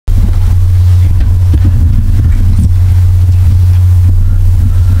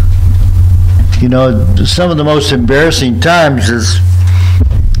You know, some of the most embarrassing times is,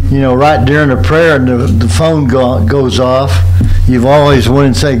 you know, right during a prayer and the phone goes off. You've always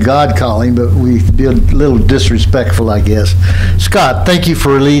wanted to say God calling, but we be a little disrespectful, I guess. Scott, thank you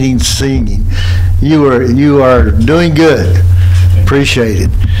for leading singing. You are doing good. Appreciate it.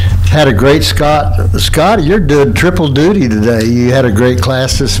 Had a great Scott, you're doing triple duty today. You had a great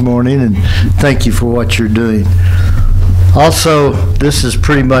class this morning, and thank you for what you're doing. Also, this is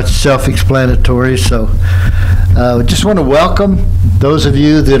pretty much self-explanatory, so just want to welcome those of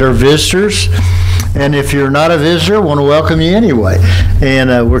you that are visitors. And if you're not a visitor, I want to welcome you anyway.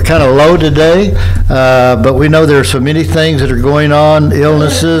 And we're kind of low today, but we know there are so many things that are going on,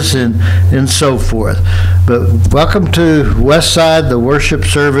 illnesses and so forth. But welcome to Westside, the worship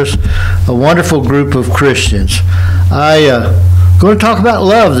service, a wonderful group of Christians. I'm going to talk about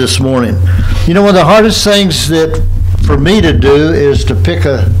love this morning. You know, one of the hardest things that for me to do is to pick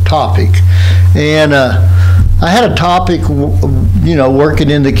a topic. And I had a topic, you know, working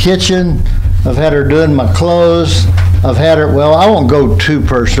in the kitchen. I've had her doing my clothes. I've had her, well, I won't go too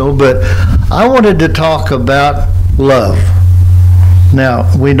personal, but I wanted to talk about love.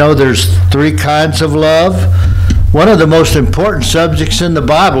 Now, we know there's three kinds of love. One of the most important subjects in the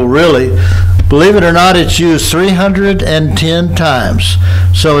Bible, really, believe it or not, it's used 310 times.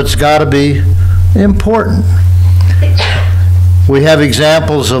 So it's got to be important. We have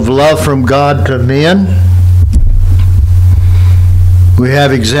examples of love from God to men. We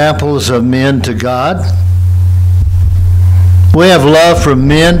have examples of men to God. We have love from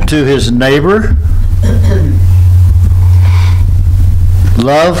men to his neighbor.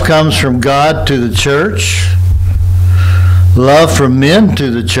 Love comes from God to the church. Love from men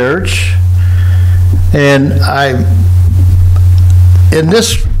to the church. And in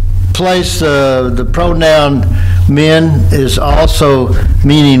this place, the pronoun men is also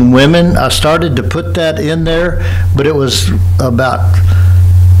meaning women. I started to put that in there, but it was about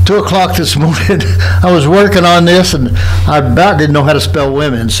 2 o'clock this morning. I was working on this, and I about didn't know how to spell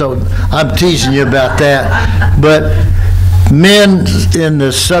women, so I'm teasing you about that. But men in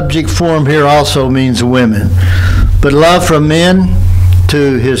the subject form here also means women. But love from men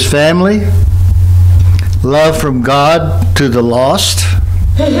to his family, love from God to the lost,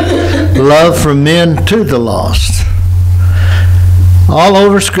 love from men to the lost. All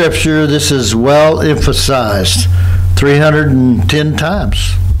over Scripture, this is well emphasized 310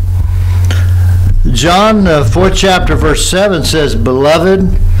 times. John 4th chapter verse 7 says,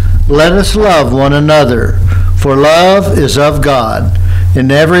 "Beloved, let us love one another, for love is of God,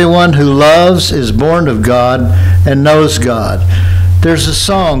 and everyone who loves is born of God and knows God." There's a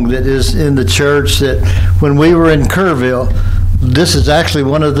song that is in the church that when we were in Kerrville, this is actually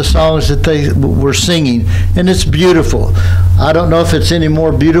one of the songs that they were singing, and it's beautiful. I don't know if it's any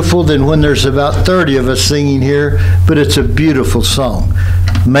more beautiful than when there's about 30 of us singing here, but it's a beautiful song.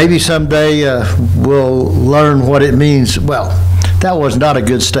 Maybe someday we'll learn what it means. Well, that was not a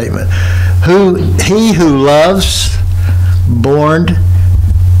good statement. He who loves, born,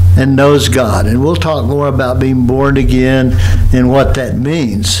 and knows God. And we'll talk more about being born again and what that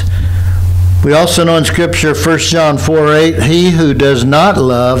means. We also know in Scripture, 1 John 4:8, "He who does not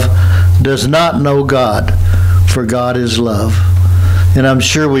love does not know God, for God is love." And I'm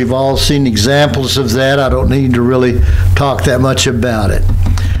sure we've all seen examples of that. I don't need to really talk that much about it.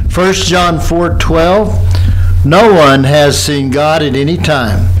 1 John 4:12, "No one has seen God at any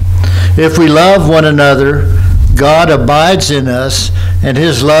time. If we love one another, God abides in us, and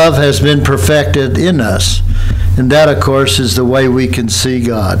his love has been perfected in us." And that, of course, is the way we can see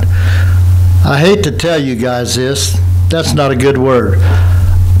God. I hate to tell you guys this. That's not a good word.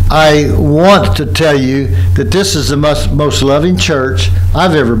 I want to tell you that this is the most loving church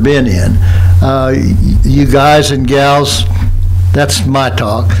I've ever been in. You guys and gals, that's my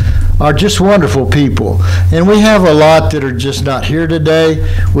talk, are just wonderful people. And we have a lot that are just not here today.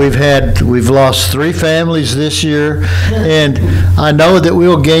 We've lost 3 families this year, and I know that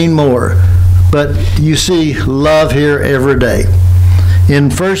we'll gain more. But you see love here every day.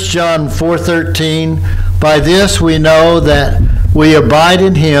 In 1 John 4:13, "By this we know that we abide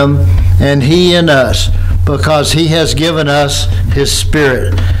in him and he in us, because he has given us his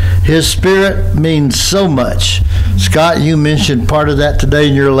Spirit." His Spirit means so much. Scott, you mentioned part of that today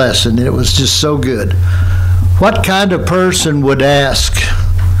in your lesson, and it was just so good. What kind of person would ask,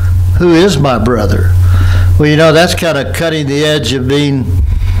 "Who is my brother?" Well, you know, that's kind of cutting the edge of being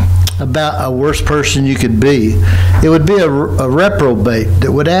about a worse person you could be. It would be a reprobate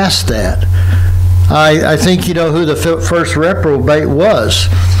that would ask that. I think you know who the first reprobate was.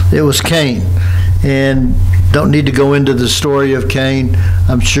 It was Cain. and don't need to go into the story of Cain.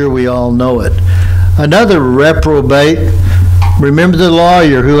 I'm sure we all know it. Another reprobate, remember the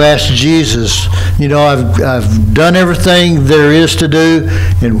lawyer who asked Jesus, I've done everything there is to do,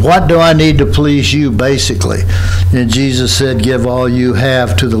 and what do I need to please you, basically? And Jesus said, give all you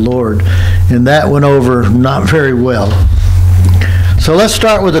have to the Lord. And that went over not very well. So let's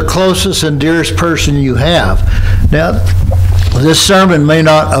start with the closest and dearest person you have. Now, this sermon may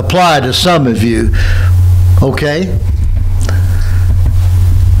not apply to some of you, okay?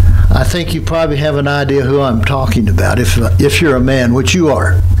 I think you probably have an idea who I'm talking about, if you're a man, which you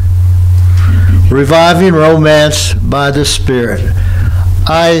are. Reviving romance by the Spirit.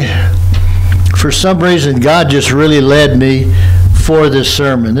 For some reason, God just really led me for this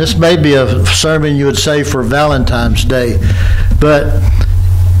sermon. This may be a sermon you would say for Valentine's Day, but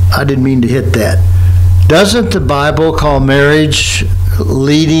I didn't mean to hit that. Doesn't the Bible call marriage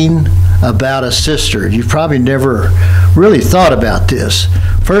leading about a sister? You've probably never really thought about this.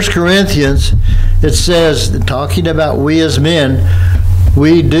 1 Corinthians, it says, talking about we as men,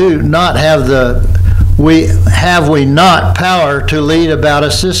 we not power to lead about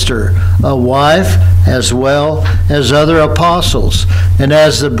a sister, a wife, as well as other apostles, and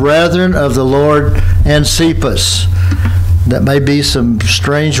as the brethren of the Lord and Cephas. That may be some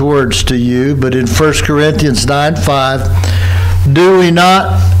strange words to you, but in 1 Corinthians 9:5, do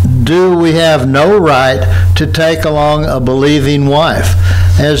we have no right to take along a believing wife,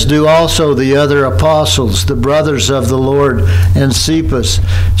 as do also the other apostles, the brothers of the Lord and Cephas?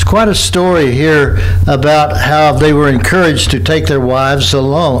 It's quite a story here about how they were encouraged to take their wives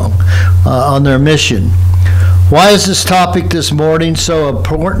along on their mission. Why is this topic this morning so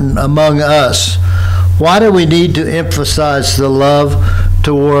important among us? Why do we need to emphasize the love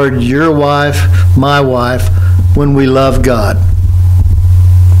toward your wife, my wife, when we love God?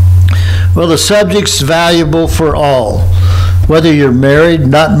 Well, the subject's valuable for all. Whether you're married,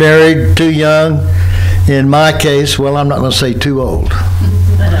 not married, too young, in my case, well, I'm not going to say too old.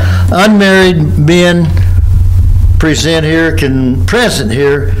 Unmarried men present here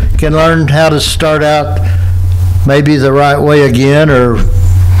can learn how to start out maybe the right way again, or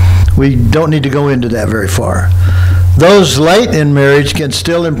we don't need to go into that very far. Those late in marriage can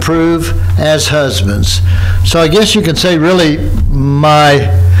still improve as husbands. So I guess you can say really my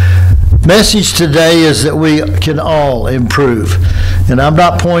message today is that we can all improve. And I'm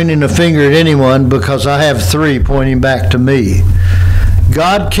not pointing a finger at anyone because I have three pointing back to me.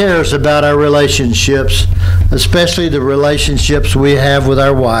 God cares about our relationships, especially the relationships we have with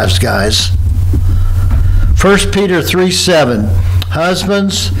our wives, guys. 1 Peter 3:7,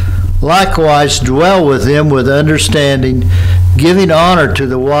 husbands, likewise dwell with them with understanding, giving honor to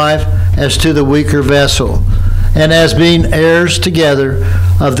the wife as to the weaker vessel, and as being heirs together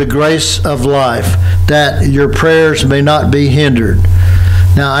of the grace of life, that your prayers may not be hindered.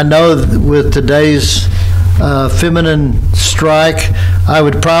 Now, I know with today's feminine strike, I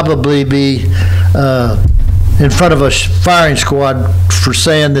would probably be in front of a firing squad for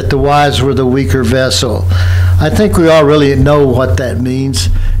saying that the wives were the weaker vessel. I think we all really know what that means.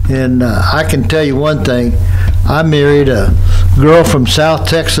 And I can tell you one thing. I married a girl from South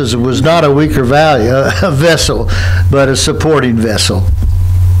Texas who was not a weaker vessel, but a supporting vessel.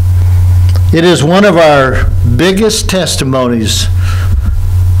 It is one of our biggest testimonies.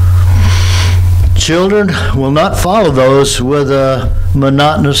 Children will not follow those with a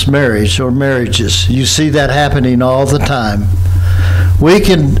monotonous marriage or marriages. You see that happening all the time. We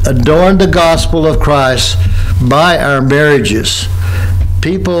can adorn the gospel of Christ by our marriages.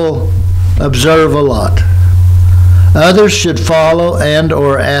 People observe a lot. Others should follow and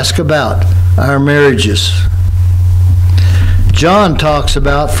or ask about our marriages. John talks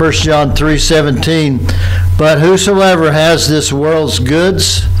about 1 John 3:17, but whosoever has this world's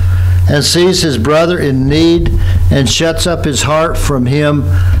goods and sees his brother in need and shuts up his heart from him,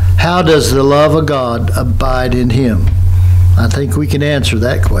 how does the love of God abide in him? I think we can answer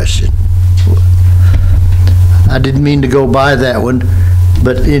that question. I didn't mean to go by that one,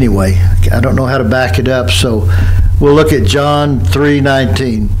 but anyway, I don't know how to back it up, so we'll look at John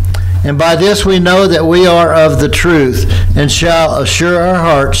 3:19. And by this we know that we are of the truth and shall assure our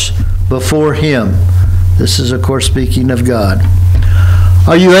hearts before him. This is, of course, speaking of God.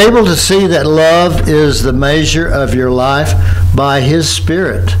 Are you able to see that love is the measure of your life by his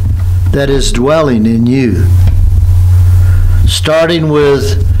Spirit that is dwelling in you? Starting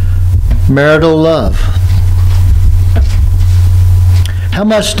with marital love. How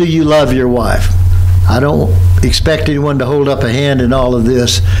much do you love your wife? I don't expect anyone to hold up a hand in all of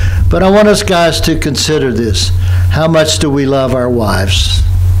this, but I want us guys to consider this. How much do we love our wives?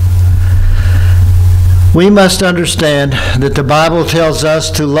 We must understand that the Bible tells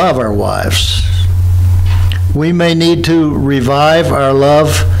us to love our wives. We may need to revive our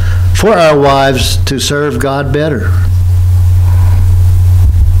love for our wives to serve God better.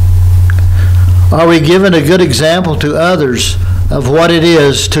 Are we giving a good example to others of what it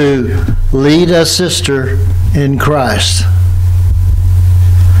is to lead a sister in Christ?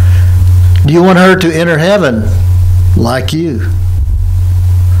 Do you want her to enter heaven like you?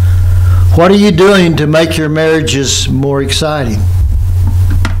 What are you doing to make your marriages more exciting?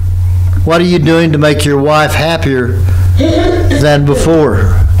 What are you doing to make your wife happier than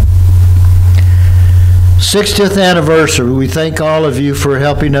before? 60th anniversary. We thank all of you for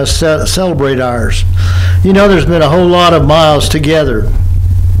helping us celebrate ours. You know, there's been a whole lot of miles together.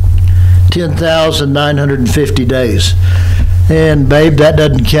 10,950 days. And babe, that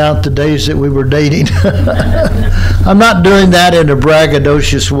doesn't count the days that we were dating. I'm not doing that in a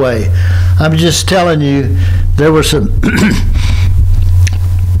braggadocious way. I'm just telling you there were some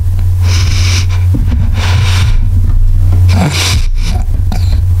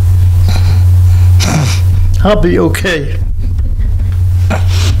I'll be okay.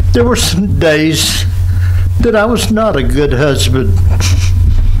 There were some days that I was not a good husband.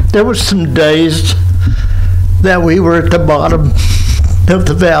 There were some days that we were at the bottom of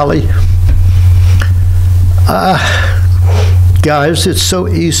the valley. Guys, it's so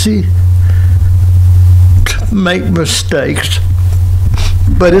easy to make mistakes,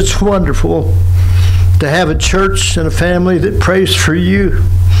 but it's wonderful to have a church and a family that prays for you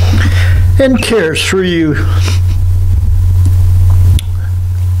and cares for you.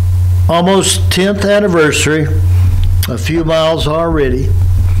 Almost 10th anniversary, a few miles already.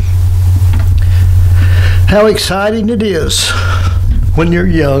 How exciting it is when you're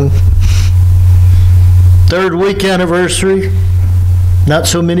young. 3rd week anniversary, not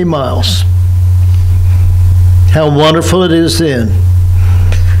so many miles. How wonderful it is then.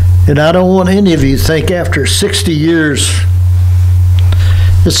 And I don't want any of you to think after 60 years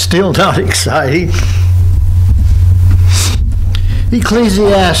it's still not exciting.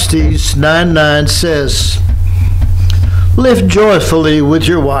 Ecclesiastes 9:9 says, "Live joyfully with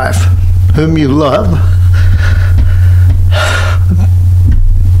your wife, whom you love,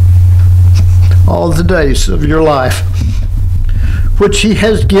 all the days of your life, which he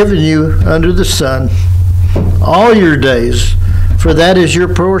has given you under the sun, all your days, for that is your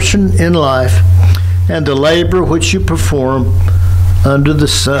portion in life, and the labor which you perform under the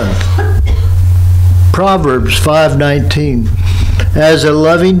sun." Proverbs 5:19, "As a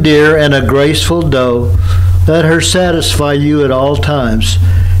loving deer and a graceful doe, let her satisfy you at all times,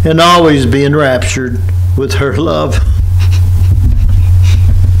 and always be enraptured with her love."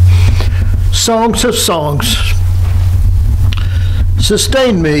 Songs of songs.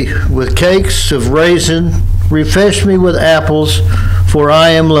 Sustain me with cakes of raisin, refresh me with apples, for I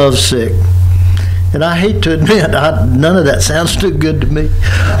am lovesick. And I hate to admit, none of that sounds too good to me,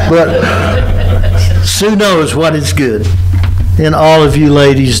 but Sue knows what is good, and all of you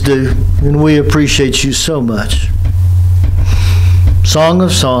ladies do, and we appreciate you so much. Song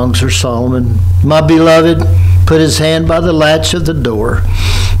of Songs, or Solomon. My beloved put his hand by the latch of the door,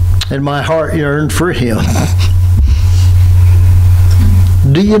 and my heart yearned for him.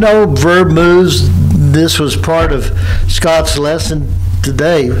 Do you know verb moves? This was part of Scott's lesson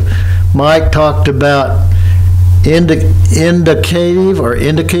today. Mike talked about indicative or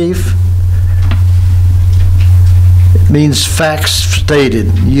indicative. It means facts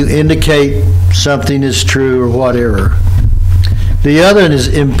stated. You indicate something is true or whatever. The other is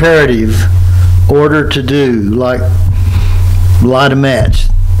imperative, order to do, like light a match.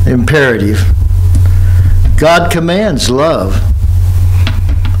 Imperative. God commands love.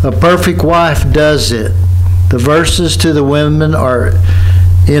 A perfect wife does it. The verses to the women are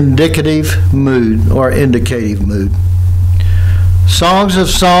indicative mood or indicative mood. Songs of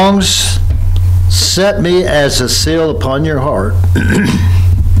songs, set me as a seal upon your heart.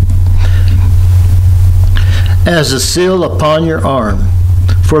 As a seal upon your arm.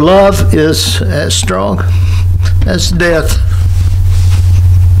 For love is as strong as death.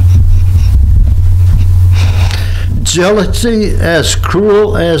 Jealousy as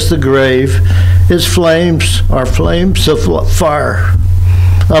cruel as the grave. Its flames are flames of fire,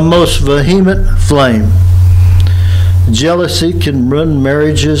 a most vehement flame. Jealousy can ruin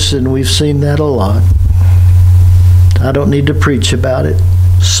marriages, and we've seen that a lot. I don't need to preach about it.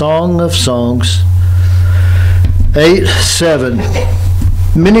 Song of Songs 8:7.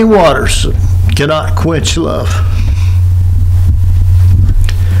 Many waters cannot quench love,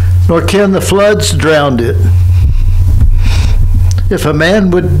 nor can the floods drown it. If a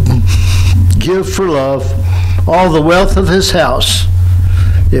man would give for love all the wealth of his house,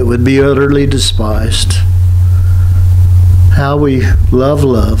 it would be utterly despised. How we love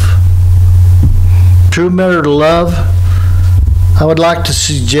love. True marital love, I would like to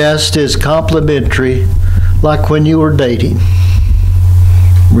suggest, is complementary, like when you were dating.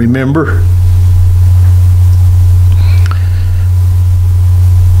 Remember?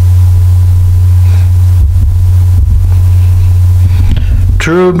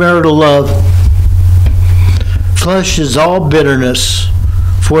 True marital love flushes all bitterness,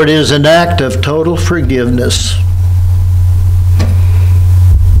 for it is an act of total forgiveness.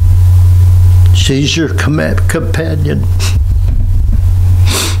 She's your companion.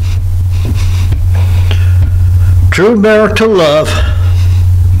 True marital love,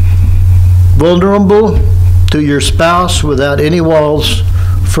 vulnerable to your spouse without any walls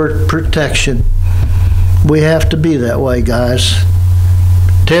for protection. We have to be that way, guys.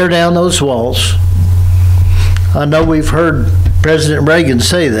 Tear down those walls. I know we've heard President Reagan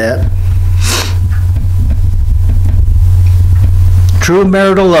say that. True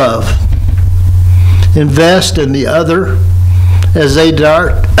marital love. Invest in the other as they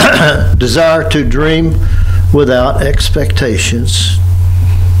desire to dream without expectations.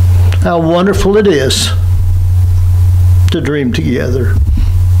 How wonderful it is to dream together.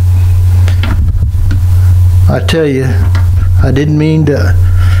 I tell you, I didn't mean to.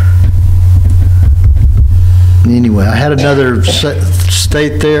 Anyway, I had another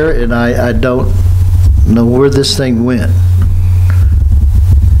state there, and I don't know where this thing went.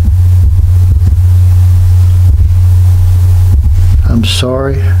 I'm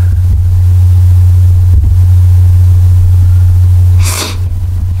sorry.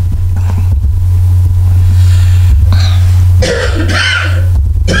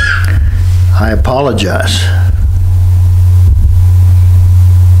 I apologize.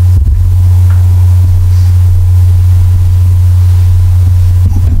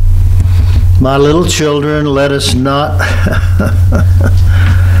 My little children, let us not.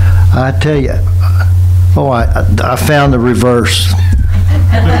 I tell you, I found the reverse.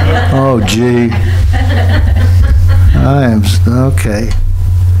 Oh, gee. I am, okay.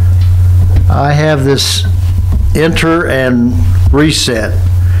 I have this enter and reset.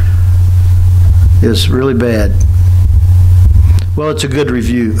 It's really bad. Well, it's a good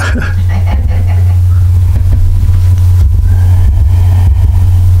review.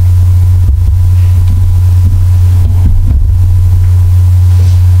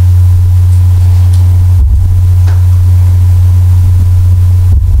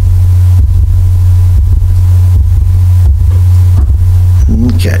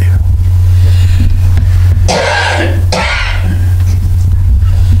 Okay.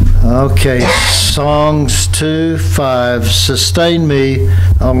 Okay, Songs 2:5, Sustain Me.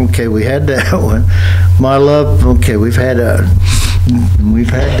 Okay, we had that one. My Love, okay, we've had that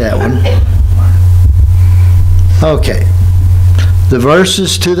one. Okay. The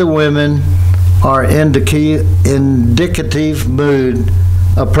verses to the women are indicative mood.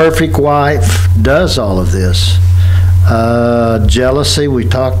 A perfect wife does all of this. Jealousy, we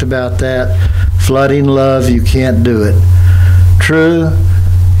talked about that. Flooding love, you can't do it. True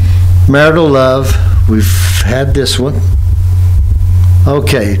marital love, we've had this one.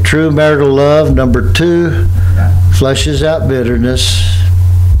 Okay, true marital love, number 2, flushes out bitterness.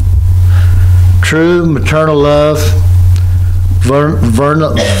 True maternal love,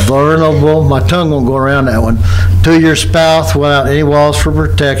 vulnerable, my tongue won't go around that one, to your spouse without any walls for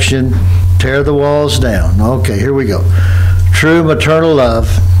protection. Tear the walls down. Okay, here we go. True maternal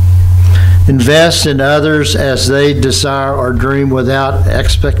love. Invest in others as they desire or dream without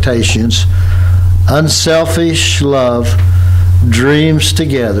expectations. Unselfish love. Dreams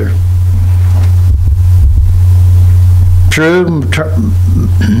together. True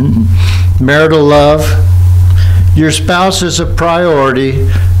marital love. Your spouse is a priority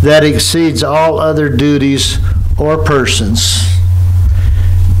that exceeds all other duties or persons.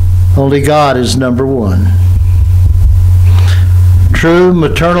 Only God is number 1. True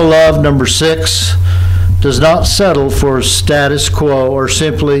maternal love, number 6, does not settle for status quo or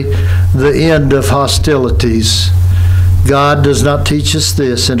simply the end of hostilities. God does not teach us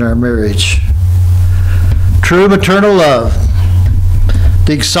this in our marriage. True maternal love.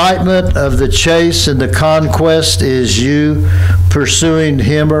 The excitement of the chase and the conquest is you pursuing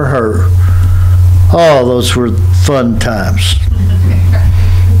him or her. Oh, those were fun times.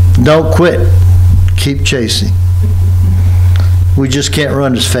 Don't quit. Keep chasing. We just can't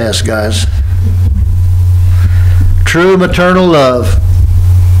run as fast, guys. True maternal love.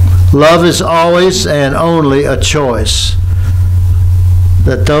 Love is always and only a choice.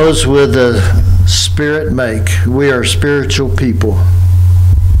 that those with the Spirit make. We are spiritual people.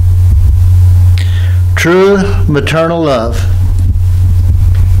 True maternal love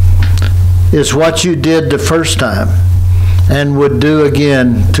is what you did the first time and would do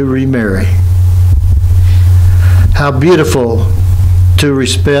again to remarry. How beautiful to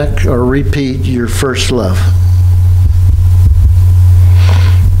respect or repeat your first love.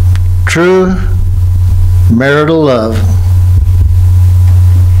 True marital love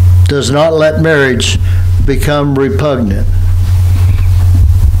does not let marriage become repugnant.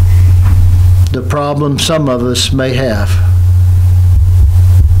 The problem some of us may have.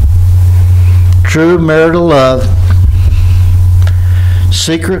 True marital love,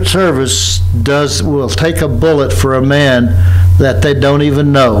 Secret Service will take a bullet for a man that they don't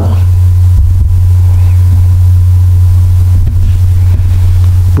even know.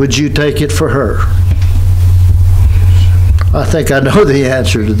 Would you take it for her? I think I know the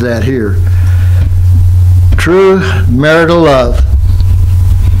answer to that here. True marital love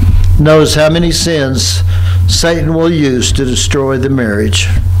knows how many sins Satan will use to destroy the marriage.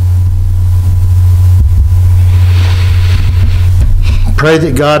 Pray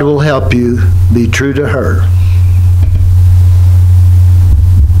that God will help you be true to her.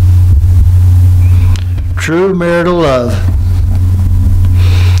 True marital love.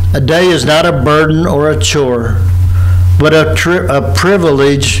 A day is not a burden or a chore, but a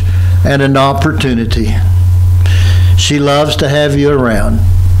privilege and an opportunity. She loves to have you around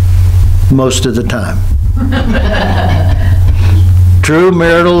most of the time. True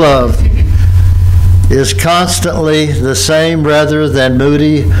marital love is constantly the same rather than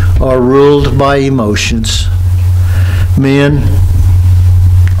moody or ruled by emotions. Men,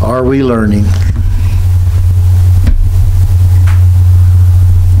 are we learning?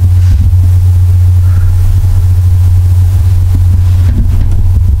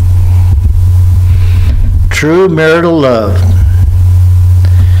 True marital love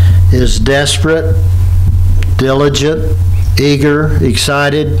is desperate, diligent, eager,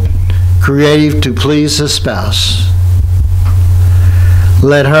 excited, creative to please the spouse.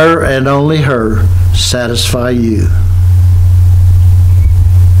 Let her and only her satisfy you.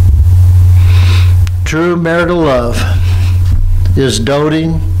 True marital love is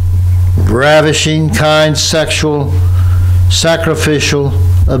doting, ravishing, kind, sexual, sacrificial,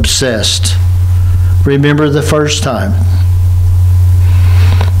 obsessed. Remember the first time.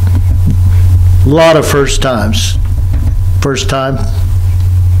 A lot of first times. First time,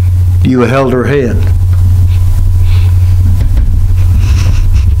 you held her hand.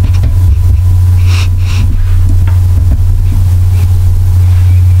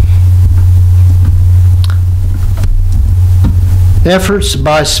 Efforts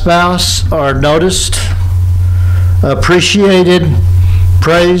by spouse are noticed, appreciated,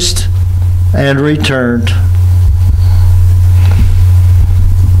 praised, and returned.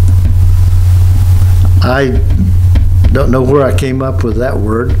 I don't know where I came up with that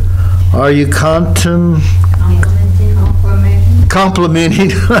word. Are you complimenting?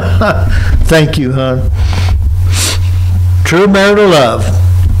 Thank you, hon. True marital love.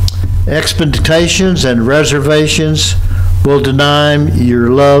 Expectations and reservations will deny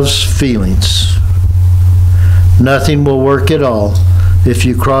your love's feelings. Nothing will work at all if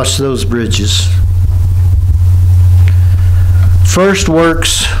you cross those bridges. First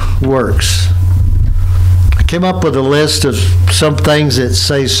works. I came up with a list of some things that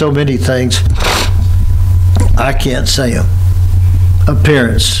say so many things. I can't say them.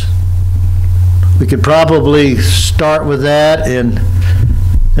 Appearance. We could probably start with that, and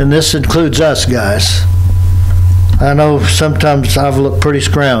this includes us guys. I know sometimes I've looked pretty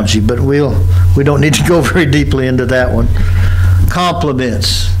scroungy, but we don't need to go very deeply into that one.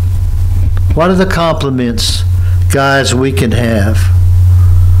 Compliments. What are the compliments, guys, we can have?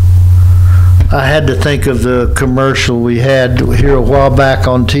 I had to think of the commercial we had here a while back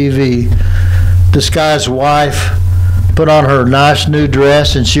on TV. This guy's wife put on her nice new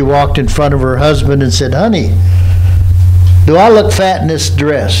dress, and she walked in front of her husband and said, "Honey, do I look fat in this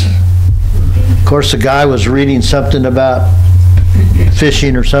dress?" Of course, the guy was reading something about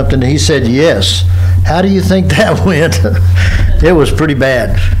fishing or something, and he said, "Yes." How do you think that went? It was pretty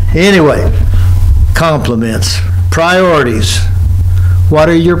bad. Anyway, compliments. Priorities. What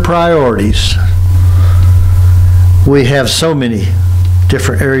are your priorities? We have so many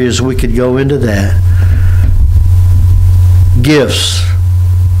different areas we could go into that. Gifts.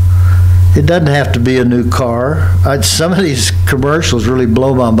 It doesn't have to be a new car. Some of these commercials really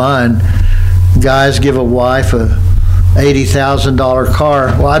blow my mind. Guys give a wife a $80,000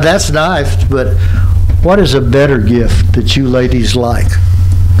 car. Well, that's nice, but what is a better gift that you ladies like?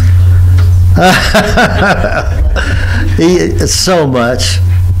 It's so much.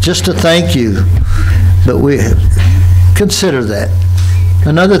 Just to thank you. But we consider that.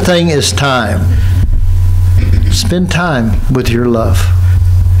 Another thing is time. Spend time with your love.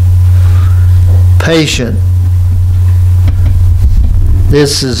 Patient.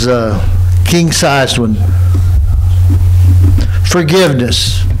 This is a king-sized one.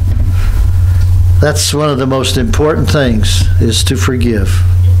 Forgiveness. That's one of the most important things, is to forgive.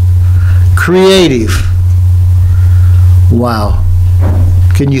 Creative. Wow.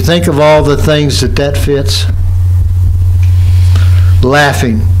 Can you think of all the things that fits?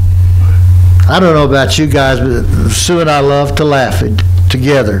 Laughing. I don't know about you guys, but Sue and I love to laugh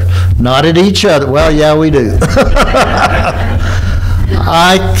together. Not at each other. Well, yeah, we do.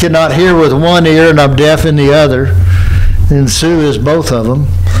 I cannot hear with one ear and I'm deaf in the other. And Sue is both of them.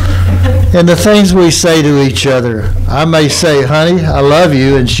 And the things we say to each other, I may say, honey, I love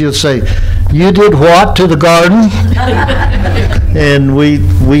you, and she'll say, you did what to the garden? And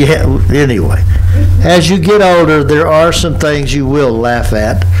anyway, as you get older, there are some things you will laugh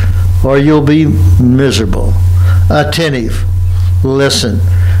at, or you'll be miserable. Attentive, listen.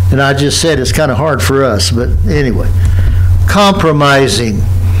 And I just said it's kind of hard for us, but anyway. Compromising.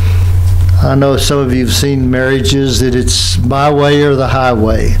 I know some of you have seen marriages that it's my way or the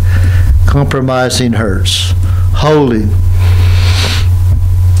highway. Compromising hurts. Holding.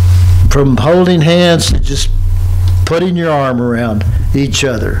 From holding hands to just putting your arm around each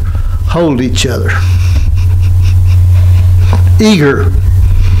other. Hold each other. Eager.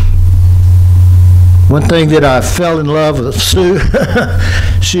 One thing that I fell in love with Sue,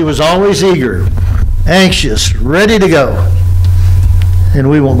 she was always eager, anxious, ready to go. And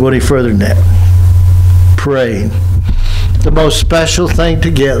we won't go any further than that. Praying. The most special thing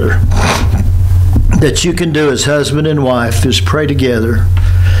together that you can do as husband and wife is pray together.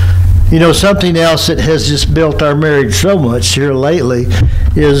 You know, something else that has just built our marriage so much here lately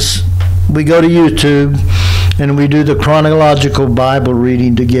is we go to YouTube and we do the chronological Bible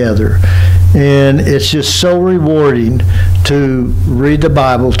reading together. And it's just so rewarding to read the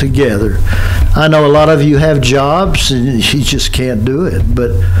Bible together. I know a lot of you have jobs and you just can't do it,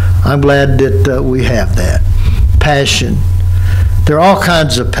 but I'm glad that we have that. Passion. There are all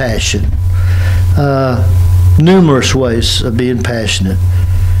kinds of passion. Numerous ways of being passionate,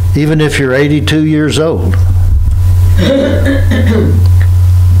 even if you're 82 years old.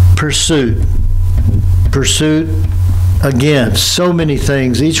 Pursuit. Pursuit. Again, so many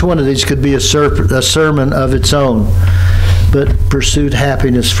things. Each one of these could be a sermon of its own. But pursued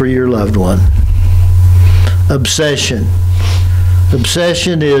happiness for your loved one. Obsession.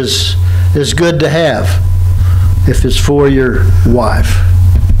 Obsession is good to have if it's for your wife.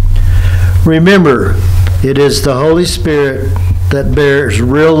 Remember, it is the Holy Spirit that bears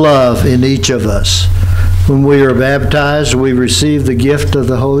real love in each of us. When we are baptized, we receive the gift of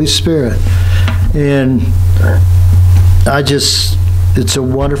the Holy Spirit. And it's a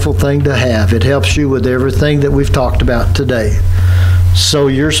wonderful thing to have. It helps you with everything that we've talked about today. So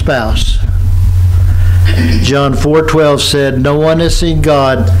your spouse. John 4:12 said, no one has seen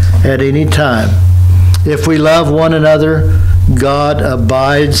God at any time. If we love one another, God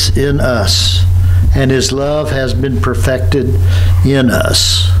abides in us, and his love has been perfected in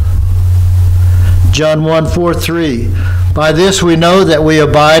us. John 1:4-3, by this we know that we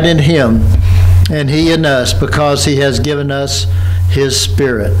abide in him, and he in us, because he has given us his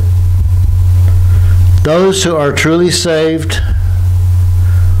Spirit. Those who are truly saved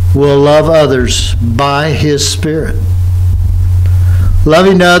will love others by his Spirit.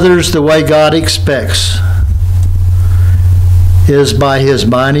 Loving others the way God expects is by his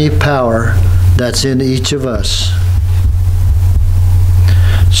mighty power that's in each of us.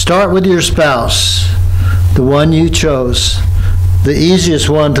 Start with your spouse, the one you chose, the easiest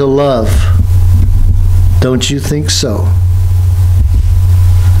one to love. Don't you think so?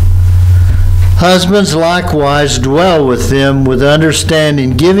 Husbands likewise dwell with them with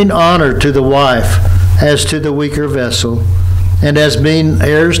understanding, giving honor to the wife as to the weaker vessel, and as being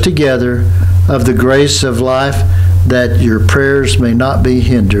heirs together of the grace of life, that your prayers may not be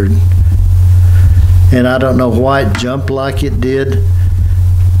hindered. And I don't know why it jumped like it did,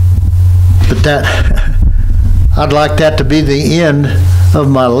 but that I'd like that to be the end of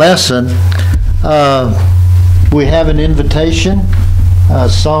my lesson. We have an invitation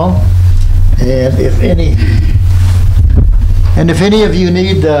song, and if any of you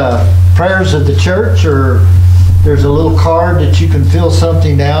need prayers of the church, or there's a little card that you can fill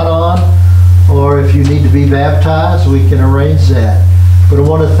something out on, or if you need to be baptized, we can arrange that. But I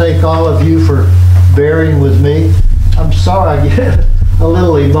want to thank all of you for bearing with me. I'm sorry I get a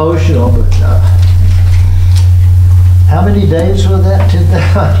little emotional, but how many days was that?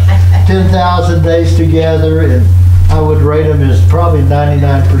 10,000 days together, and I would rate them as probably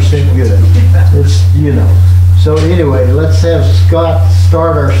 99% good. It's, you know. So anyway, let's have Scott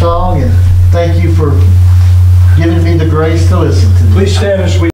start our song, and thank you for giving me the grace to listen to this. Please stand as we